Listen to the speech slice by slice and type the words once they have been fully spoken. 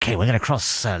Okay, we're going to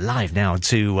cross live now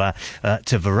to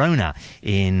Verona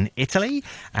in Italy,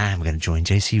 and we're going to join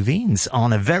JC Viens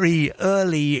on a very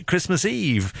early Christmas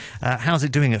Eve. How's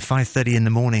it doing at 5:30 in the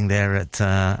morning there at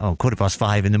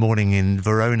 5:15 in the morning in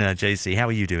Verona, JC? How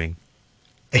are you doing?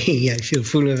 Hey, I feel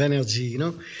full of energy,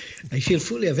 I feel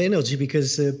full of energy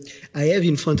because I have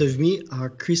in front of me our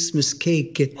Christmas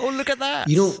cake. Oh, look at that!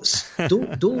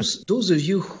 Those of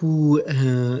you who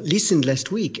listened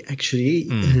last week actually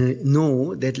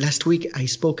know that last week I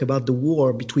spoke about the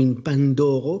war between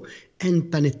Pandoro and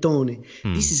Panettone.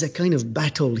 This is a kind of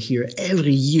battle here.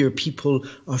 Every year people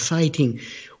are fighting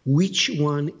which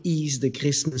one is the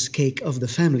Christmas cake of the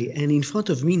family. And in front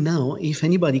of me now, if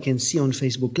anybody can see on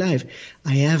Facebook Live,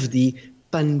 I have the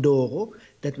Pandoro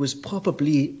that was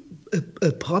properly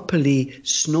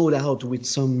snowed out with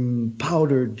some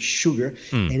powdered sugar.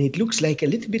 And it looks like a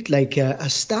little bit like a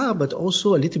star, but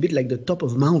also a little bit like the top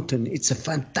of a mountain. It's a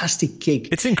fantastic cake.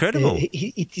 It's incredible.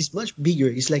 It is much bigger.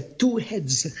 It's like two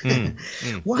heads.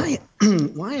 Why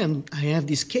I have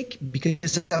this cake?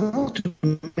 Because I want to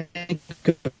make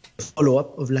a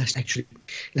follow-up of last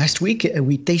week.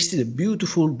 We tasted a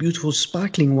beautiful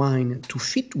sparkling wine to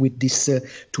fit with this,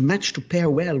 to pair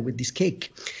well with this cake.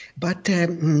 But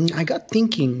I got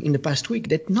thinking in the past week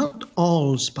that not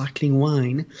all sparkling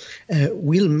wine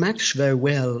will match very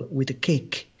well with a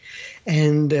cake.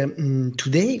 And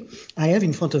today I have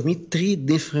in front of me 3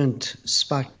 different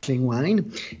sparkling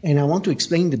wine, and I want to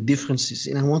explain the differences,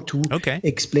 and I want to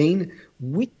explain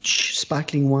which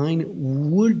sparkling wine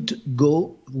would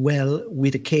go well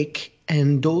with a cake,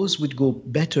 and those would go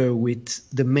better with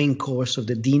the main course of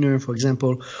the dinner, for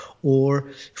example,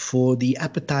 or for the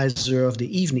appetizer of the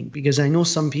evening. Because I know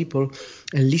some people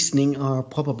listening are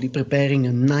probably preparing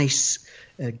a nice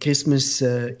Christmas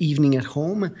evening at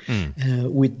home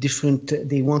with different.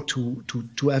 They want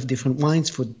to have different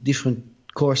wines for different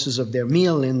courses of their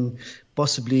meal and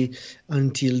possibly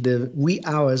until the wee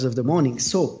hours of the morning.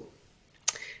 So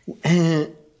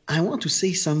I want to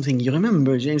say something. You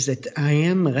remember, James, that I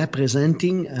am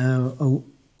representing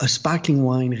a sparkling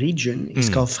wine region. It's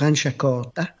called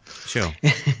Franciacorta. Sure.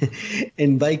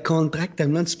 And by contract,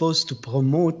 I'm not supposed to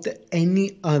promote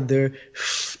any other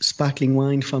sparkling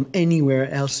wine from anywhere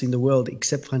else in the world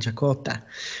except Franciacorta.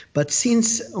 But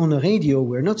since on the radio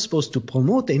we're not supposed to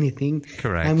promote anything,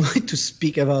 correct, I'm going to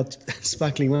speak about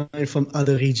sparkling wine from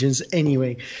other regions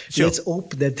anyway. Sure. Let's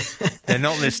hope that they're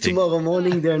not listening. Tomorrow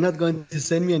morning they're not going to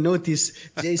send me a notice,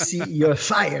 JC, you're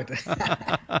fired.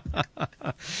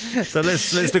 So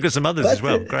let's look at some others as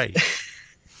well. Great.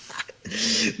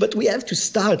 But we have to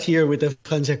start here with the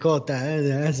Franciacorta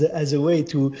as a way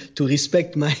to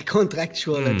respect my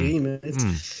contractual agreement.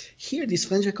 Here, this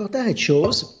Franciacorta I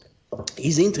chose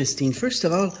is interesting. First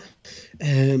of all,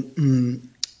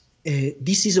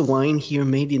 this is a wine here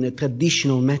made in a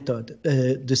traditional method,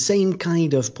 the same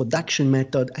kind of production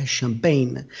method as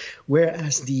champagne,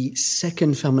 whereas the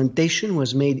second fermentation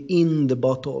was made in the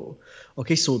bottle.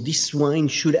 Okay, so this wine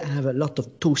should have a lot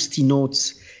of toasty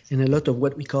notes and a lot of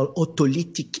what we call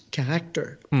autolytic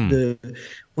character.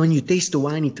 When you taste the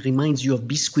wine, it reminds you of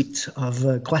biscuit,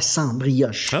 of croissant,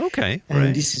 brioche. Okay, and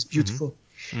right. This is beautiful.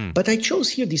 But I chose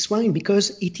here this wine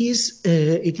because it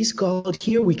is called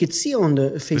here. We could see on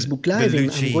the Facebook Live,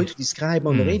 and I'm going to describe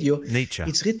on the radio. Nature.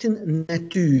 It's written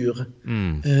Nature,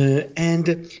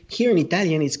 and here in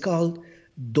Italian it's called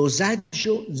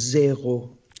Dosaggio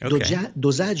Zero. Okay.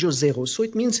 Dosaggio Zero. So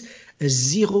it means a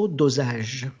zero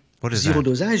dosage. What is zero that?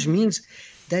 Dosage means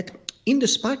that in the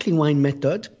sparkling wine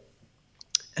method,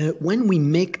 when we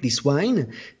make this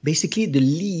wine, basically the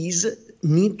lees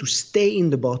need to stay in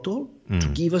the bottle to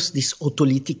give us this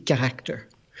autolytic character.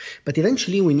 But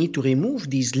eventually we need to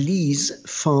remove these lees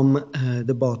from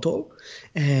the bottle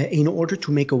in order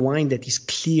to make a wine that is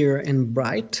clear and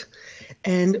bright.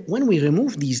 And when we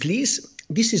remove these lees,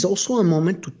 this is also a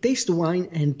moment to taste the wine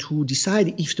and to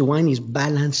decide if the wine is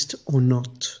balanced or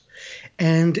not.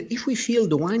 And if we feel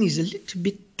the wine is a little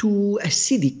bit too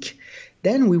acidic,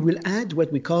 then we will add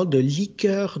what we call the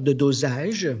liqueur de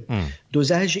dosage.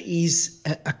 Dosage is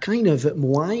a kind of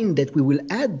wine that we will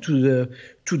add to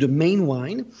the main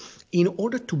wine in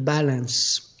order to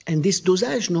balance. And this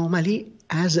dosage normally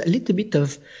has a little bit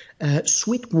of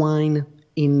sweet wine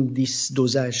in this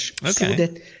dosage, so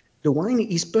that the wine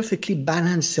is perfectly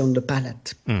balanced on the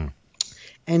palate.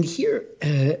 And here,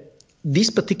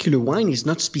 this particular wine is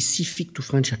not specific to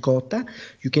Franciacorta.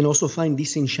 You can also find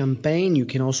this in Champagne. You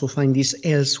can also find this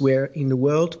elsewhere in the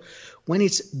world. When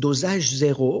it's dosage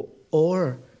zero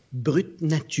or brut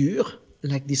nature,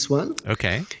 like this one,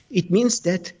 it means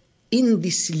that in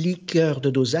this liqueur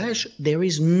de dosage, there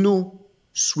is no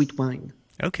sweet wine,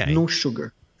 no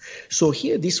sugar. So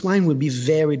here, this wine will be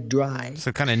very dry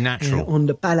So kind of natural. on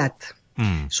the palate.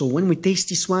 So when we taste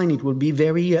this wine, it will be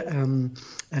very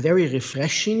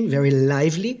refreshing, very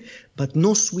lively, but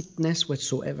no sweetness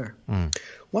whatsoever.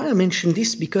 Why I mention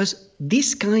this? Because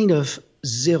this kind of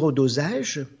zero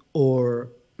dosage or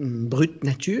brut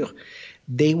nature,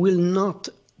 they will not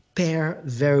pair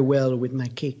very well with my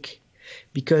cake,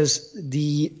 because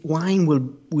the wine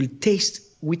will taste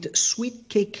with sweet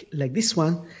cake like this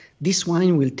one. This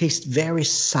wine will taste very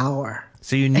sour.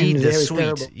 So you need the sweet.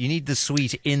 Terrible. You need the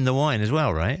sweet in the wine as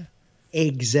well, right?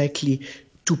 Exactly.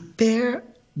 To pair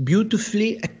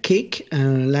beautifully a cake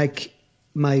like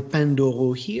my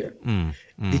Pandoro here,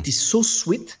 it is so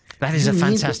sweet. That is a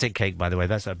fantastic cake, by the way.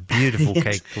 That's a beautiful Yes.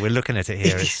 cake. We're looking at it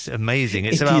here. It's amazing.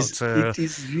 It's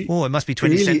it must be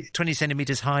 20, really 20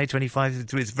 centimeters high,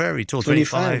 25. It's very tall,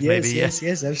 25, 25 maybe.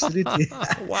 yes, absolutely.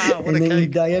 Wow, what and a then cake.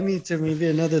 in diameter, maybe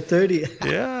another 30.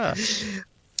 Yeah.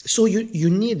 So you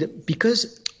need,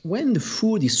 because when the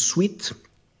food is sweet,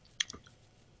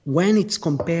 when it's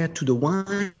compared to the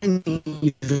wine,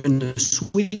 even a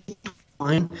sweet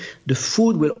wine, the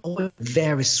food will always be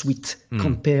very sweet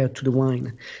compared to the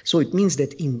wine. So it means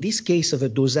that in this case of a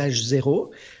dosage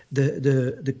zero,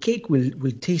 the cake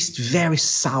will taste very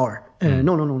sour.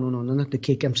 No, not the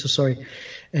cake. I'm so sorry.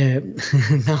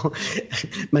 Now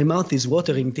my mouth is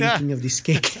watering thinking of this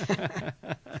cake.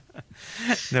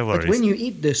 No worries. But when you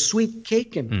eat the sweet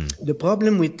cake, the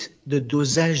problem with the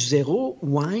dosage zero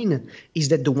wine is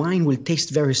that the wine will taste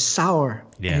very sour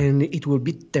and it will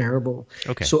be terrible.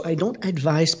 Okay. So I don't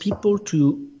advise people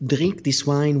to drink this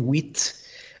wine with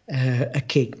a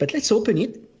cake. But let's open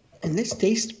it and let's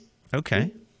taste.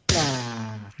 Okay.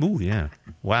 Ah, Oh, yeah.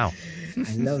 Wow.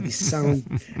 I love this sound,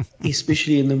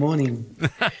 especially in the morning.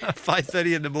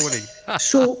 5:30 in the morning.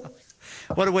 So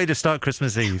What a way to start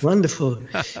Christmas Eve. wonderful.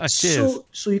 Cheers.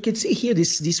 So you can see here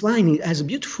this wine has a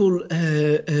beautiful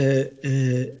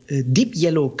deep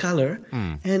yellow color,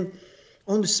 and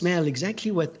on the smell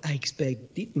exactly what I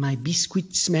expected. My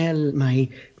biscuit smell, my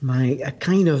a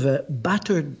kind of a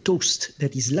buttered toast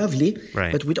that is lovely,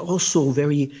 Right. but with also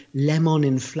very lemon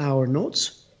and flower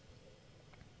notes.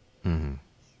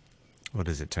 What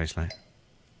does it taste like?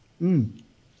 And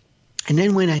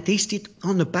then when I taste it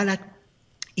on the palate,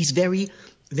 it's very,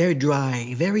 very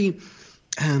dry, very,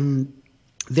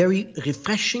 very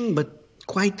refreshing, but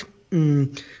quite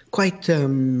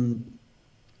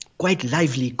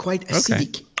lively, quite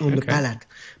acidic on the palate.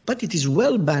 But it is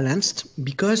well balanced,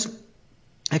 because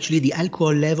actually the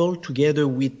alcohol level together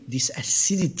with this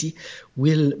acidity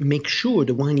will make sure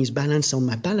the wine is balanced on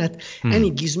my palate, and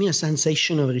it gives me a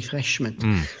sensation of refreshment.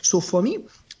 So for me,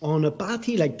 on a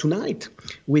party like tonight,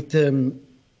 with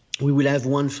we will have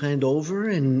one friend over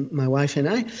and my wife and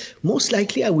I, most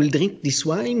likely I will drink this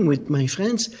wine with my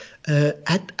friends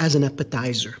as an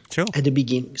appetizer at the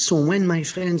beginning. So when my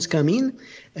friends come in,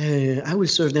 I will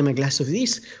serve them a glass of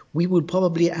this. We will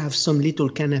probably have some little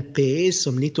canapés,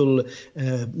 some little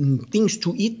things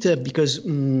to eat, because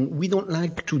we don't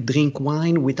like to drink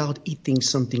wine without eating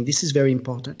something. This is very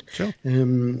important. Sure.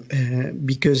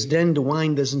 Because then the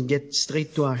wine doesn't get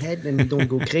straight to our head and we don't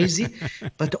go crazy,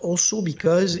 but also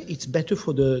because it's better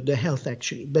for the health,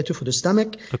 actually, better for the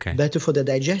stomach, better for the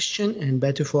digestion, and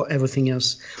better for everything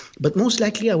else. But most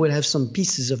likely I will have some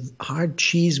pieces of hard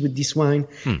cheese with this wine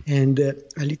and a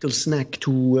little snack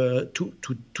to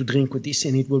drink with this,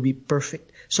 and it will be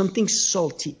perfect. Something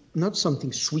salty, not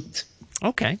something sweet.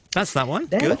 Okay, that's that one.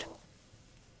 Good.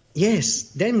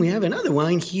 Yes. Then we have another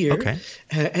wine here,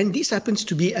 and this happens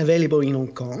to be available in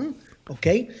Hong Kong.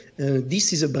 Okay,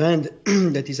 this is a brand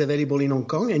that is available in Hong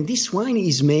Kong, and this wine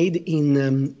is made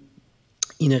in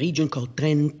a region called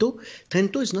Trento.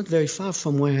 Trento is not very far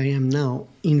from where I am now.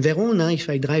 In Verona, if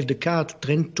I drive the car to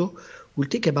Trento, will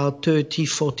take about 30,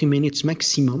 40 minutes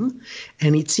maximum,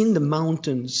 and it's in the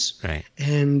mountains. Right.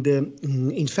 And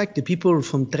in fact, the people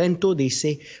from Trento, they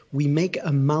say, we make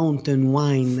a mountain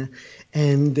wine.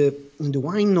 And the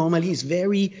wine normally is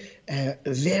very,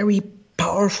 very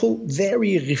powerful,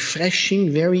 very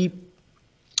refreshing, very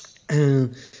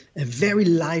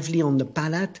lively on the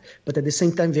palate, but at the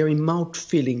same time very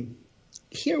mouth-filling.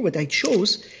 Here, what I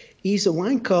chose is a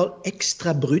wine called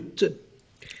Extra Brut.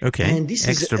 Okay. And this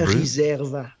is a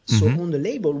Riserva. So on the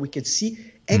label, we can see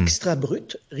Extra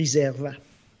Brut Riserva.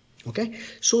 Okay.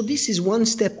 So this is one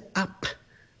step up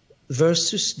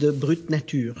versus the Brut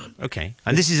Nature. Okay.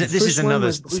 And this is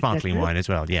another sparkling wine as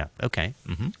well. Yeah. Okay.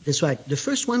 That's right. The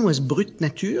first one was Brut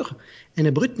Nature, and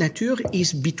a Brut Nature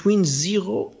is between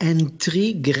 0 and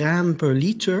 3 grams per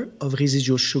liter of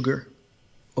residual sugar.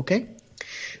 Okay.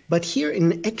 But here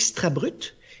in Extra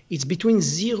Brut, it's between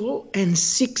 0 and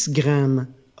 6 grams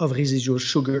of residual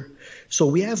sugar. So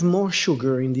we have more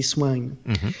sugar in this wine.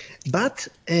 But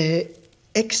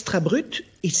extra brut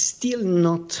is still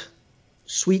not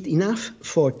sweet enough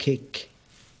for cake.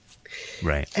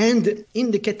 Right. And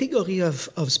in the category of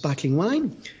sparkling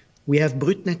wine, we have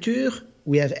Brut Nature,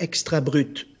 we have Extra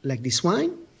Brut, like this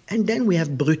wine, and then we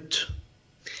have Brut.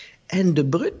 And the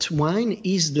Brut wine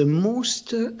is the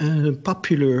most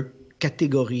popular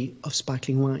category of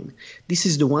sparkling wine. This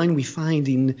is the wine we find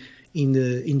in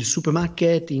the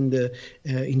supermarket, in the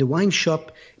wine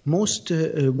shop. Most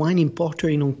wine importer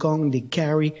in Hong Kong, they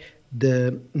carry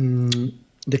the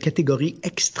category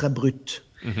Extra Brut.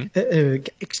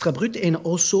 Extra Brut and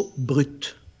also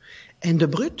Brut. And the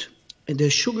Brut, the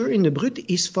sugar in the Brut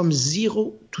is from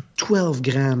 0 to 12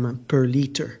 grams per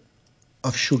liter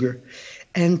of sugar.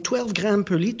 And 12 grams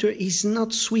per liter is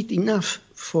not sweet enough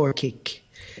for cake.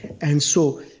 And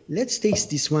so let's taste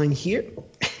this wine here.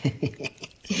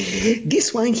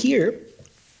 This wine here,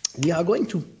 we are going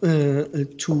to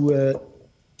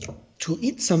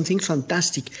eat something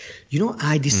fantastic. You know,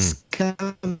 I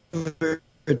discovered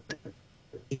a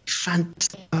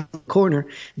fantastic corner.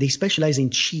 They specialize in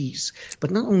cheese,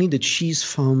 but not only the cheese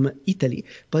from Italy,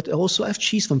 but also have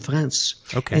cheese from France.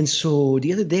 Okay. And so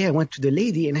the other day I went to the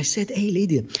lady and I said, "Hey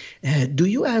lady, do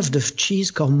you have the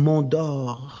cheese called Mont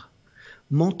d'Or?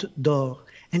 Mont d'Or?"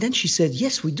 And then she said,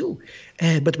 "Yes, we do,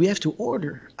 but we have to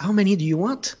order. How many do you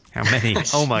want?" How many?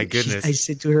 Oh my goodness. I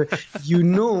said to her, "You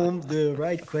know the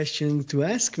right question to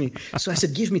ask me." So I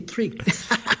said, "Give me 3."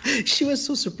 She was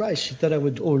so surprised. She thought I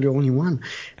would order only one.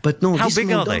 But no, How this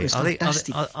big are Mont d'Or they? is Are they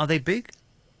fantastic. are they big?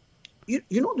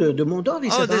 You know, the Mont d'Or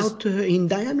is about in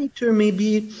diameter,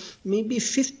 maybe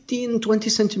 15, 20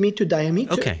 centimeter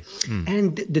diameter. Okay.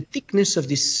 And the thickness of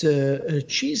this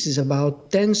cheese is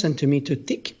about 10 centimeter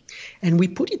thick. And we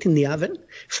put it in the oven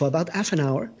for about half an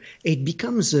hour. It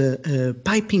becomes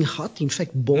piping hot, in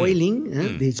fact, boiling.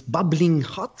 It's bubbling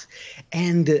hot.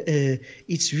 And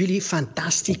it's really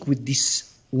fantastic with this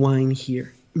wine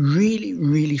here. Really,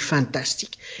 really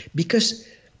fantastic. Because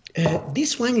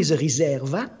this wine is a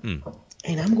Riserva.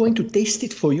 And I'm going to taste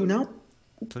it for you now.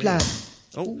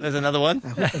 Oh, there's another one. I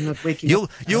hope I'm not waking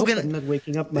up. I'm not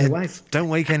waking up my wife. Don't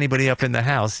wake anybody up in the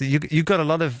house. You've got a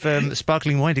lot of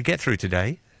sparkling wine to get through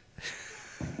today.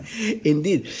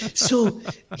 Indeed. So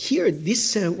here,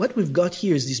 this what we've got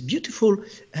here is this beautiful,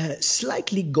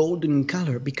 slightly golden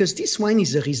color, because this wine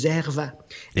is a Riserva.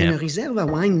 And a Riserva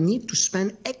wine need to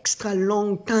spend extra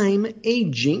long time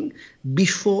aging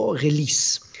before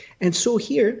release. And so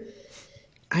here,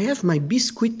 I have my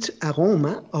biscuit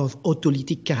aroma of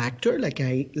autolytic character, like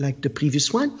the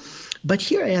previous one. But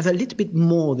here I have a little bit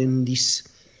more than this.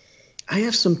 I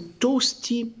have some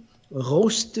toasty,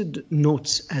 roasted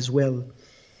notes as well.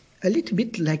 A little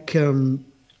bit like crème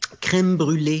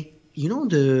brûlée. You know,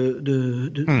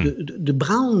 the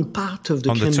brown part of the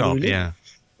on crème the top, brûlée. yeah.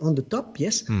 On the top,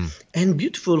 yes. And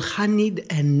beautiful honeyed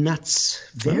and nuts.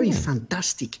 Very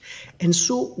fantastic. And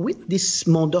so with this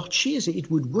Mont d'Or cheese, it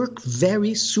would work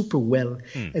very super well.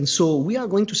 And so we are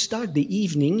going to start the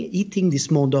evening eating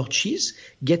this Mont d'Or cheese,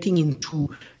 getting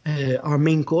into our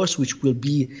main course, which will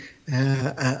be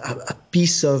a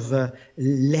piece of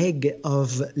leg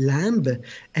of lamb.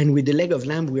 And with the leg of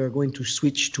lamb, we are going to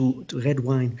switch to red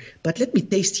wine. But let me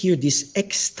taste here this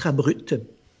Extra Brut.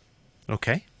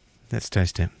 Okay. Let's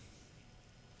taste it.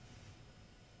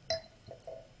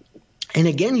 And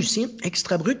again, you see,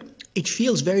 Extra Brut, it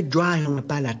feels very dry on the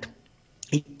palate.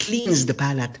 It cleans the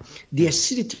palate. The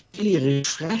acidity really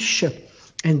refreshes,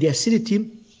 and the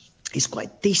acidity is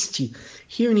quite tasty.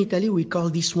 Here in Italy, we call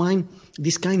this wine,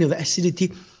 this kind of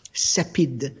acidity,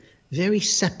 sapid, very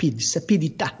sapid,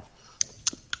 sapidità.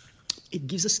 It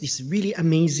gives us this really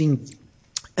amazing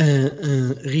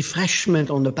refreshment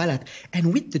on the palate.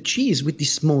 And with the cheese, with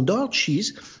this Mont d'Or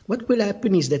cheese, what will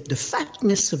happen is that the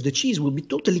fatness of the cheese will be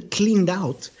totally cleaned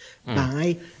out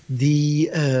by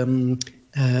the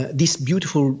this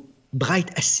beautiful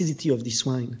bright acidity of this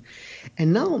wine.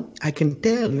 And now I can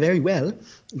tell very well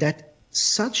that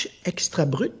such Extra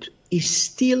Brut is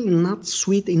still not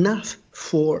sweet enough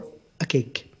for a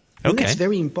cake. And that's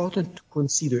very important to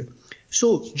consider.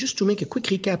 So just to make a quick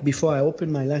recap before I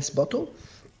open my last bottle,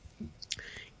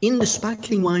 in the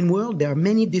sparkling wine world, there are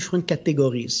many different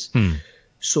categories.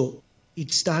 So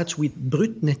it starts with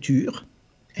Brut Nature,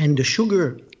 and the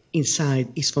sugar inside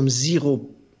is from 0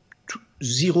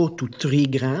 to 3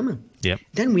 grams.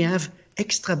 Then we have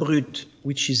Extra Brut,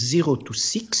 which is 0 to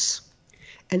 6.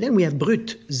 And then we have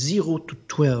Brut, 0 to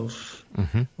 12.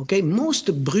 Okay,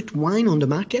 most Brut wine on the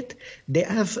market, they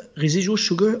have residual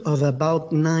sugar of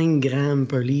about 9 grams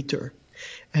per liter.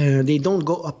 They don't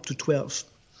go up to 12.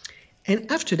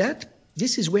 And after that,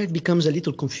 this is where it becomes a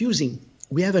little confusing.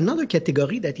 We have another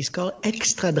category that is called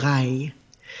extra dry.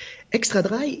 Extra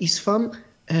dry is from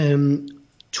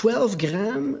 12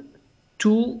 gram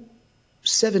to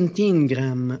 17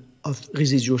 gram of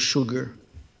residual sugar,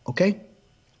 okay?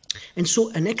 And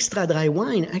so an extra dry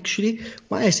wine, actually,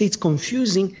 why I say it's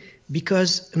confusing,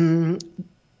 because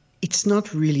it's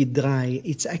not really dry,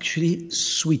 it's actually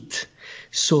sweet.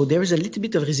 So there is a little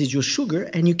bit of residual sugar,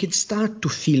 and you can start to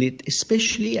feel it,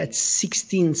 especially at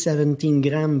 16, 17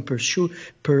 gram per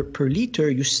liter,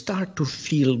 you start to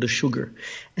feel the sugar.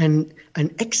 And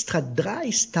an extra dry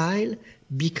style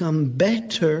become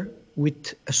better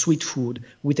with a sweet food,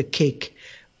 with a cake.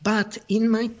 But in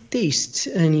my taste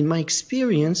and in my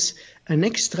experience, an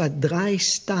extra dry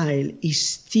style is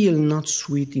still not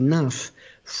sweet enough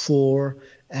for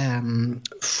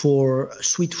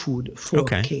sweet food, for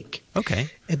cake. Okay.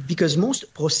 Because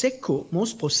most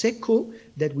prosecco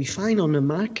that we find on the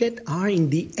market are in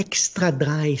the extra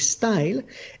dry style,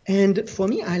 and for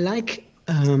me, I like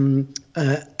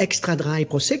extra dry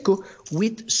prosecco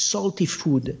with salty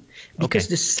food, because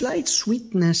the slight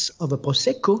sweetness of a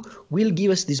prosecco will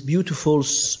give us this beautiful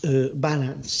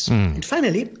balance. And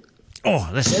finally,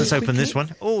 let's open this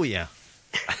one. Oh yeah.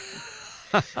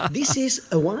 This is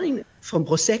a wine from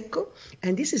Prosecco,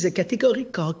 and this is a category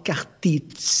called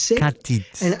Cartizze.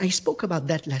 And I spoke about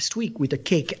that last week with a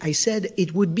cake. I said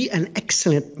it would be an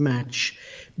excellent match,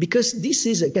 because this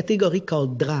is a category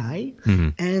called dry,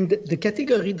 and the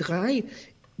category dry,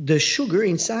 the sugar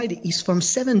inside is from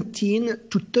 17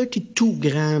 to 32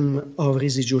 gram of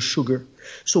residual sugar.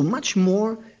 So much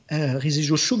more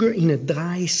residual sugar in a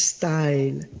dry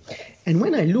style. And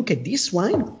when I look at this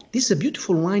wine, this is a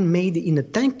beautiful wine made in a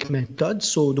tank method.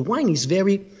 So the wine is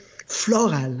very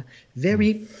floral,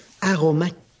 very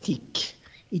aromatic.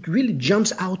 It really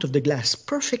jumps out of the glass,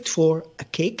 perfect for a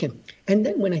cake. And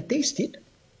then when I taste it,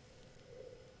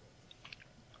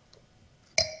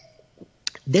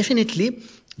 definitely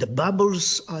the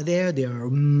bubbles are there, they are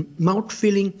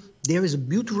mouth-filling. There is a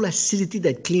beautiful acidity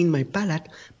that cleaned my palate,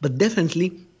 but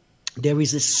definitely there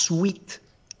is a sweet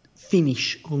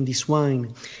finish on this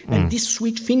wine. And this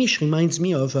sweet finish reminds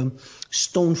me of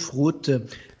stone fruit,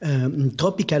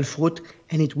 tropical fruit,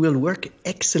 and it will work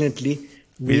excellently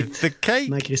with the cake,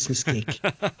 my Christmas cake.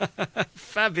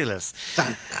 Fabulous.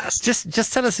 Fantastic.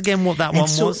 Just tell us again what that one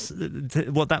was.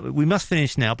 We must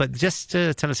finish now, but just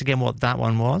tell us again what that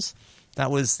one was.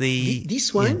 That was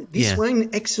this wine. Wine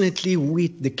excellently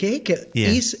with the cake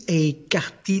is a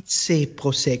Cartizze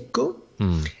Prosecco.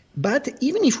 But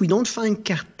even if we don't find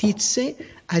Cartizze,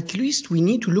 at least we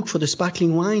need to look for the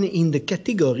sparkling wine in the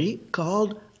category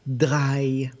called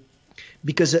dry,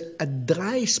 because a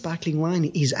dry sparkling wine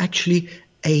is actually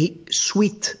a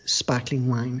sweet sparkling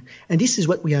wine, and this is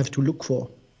what we have to look for.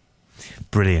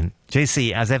 Brilliant.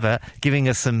 JC, as ever, giving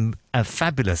us a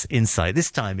fabulous insight,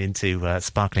 this time into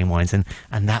sparkling wines and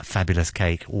that fabulous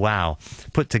cake. Wow.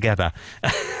 Put together.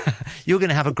 You're going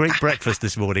to have a great breakfast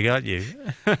this morning, aren't you?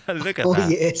 Look at that. Oh,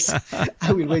 yes.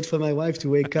 I will wait for my wife to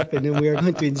wake up, and then we are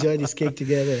going to enjoy this cake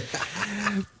together.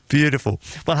 Beautiful.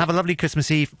 Well, have a lovely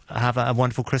Christmas Eve. Have a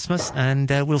wonderful Christmas, and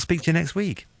we'll speak to you next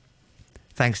week.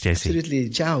 Thanks, JC. Absolutely.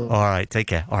 Ciao. All right. Take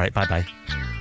care. All right. Bye-bye.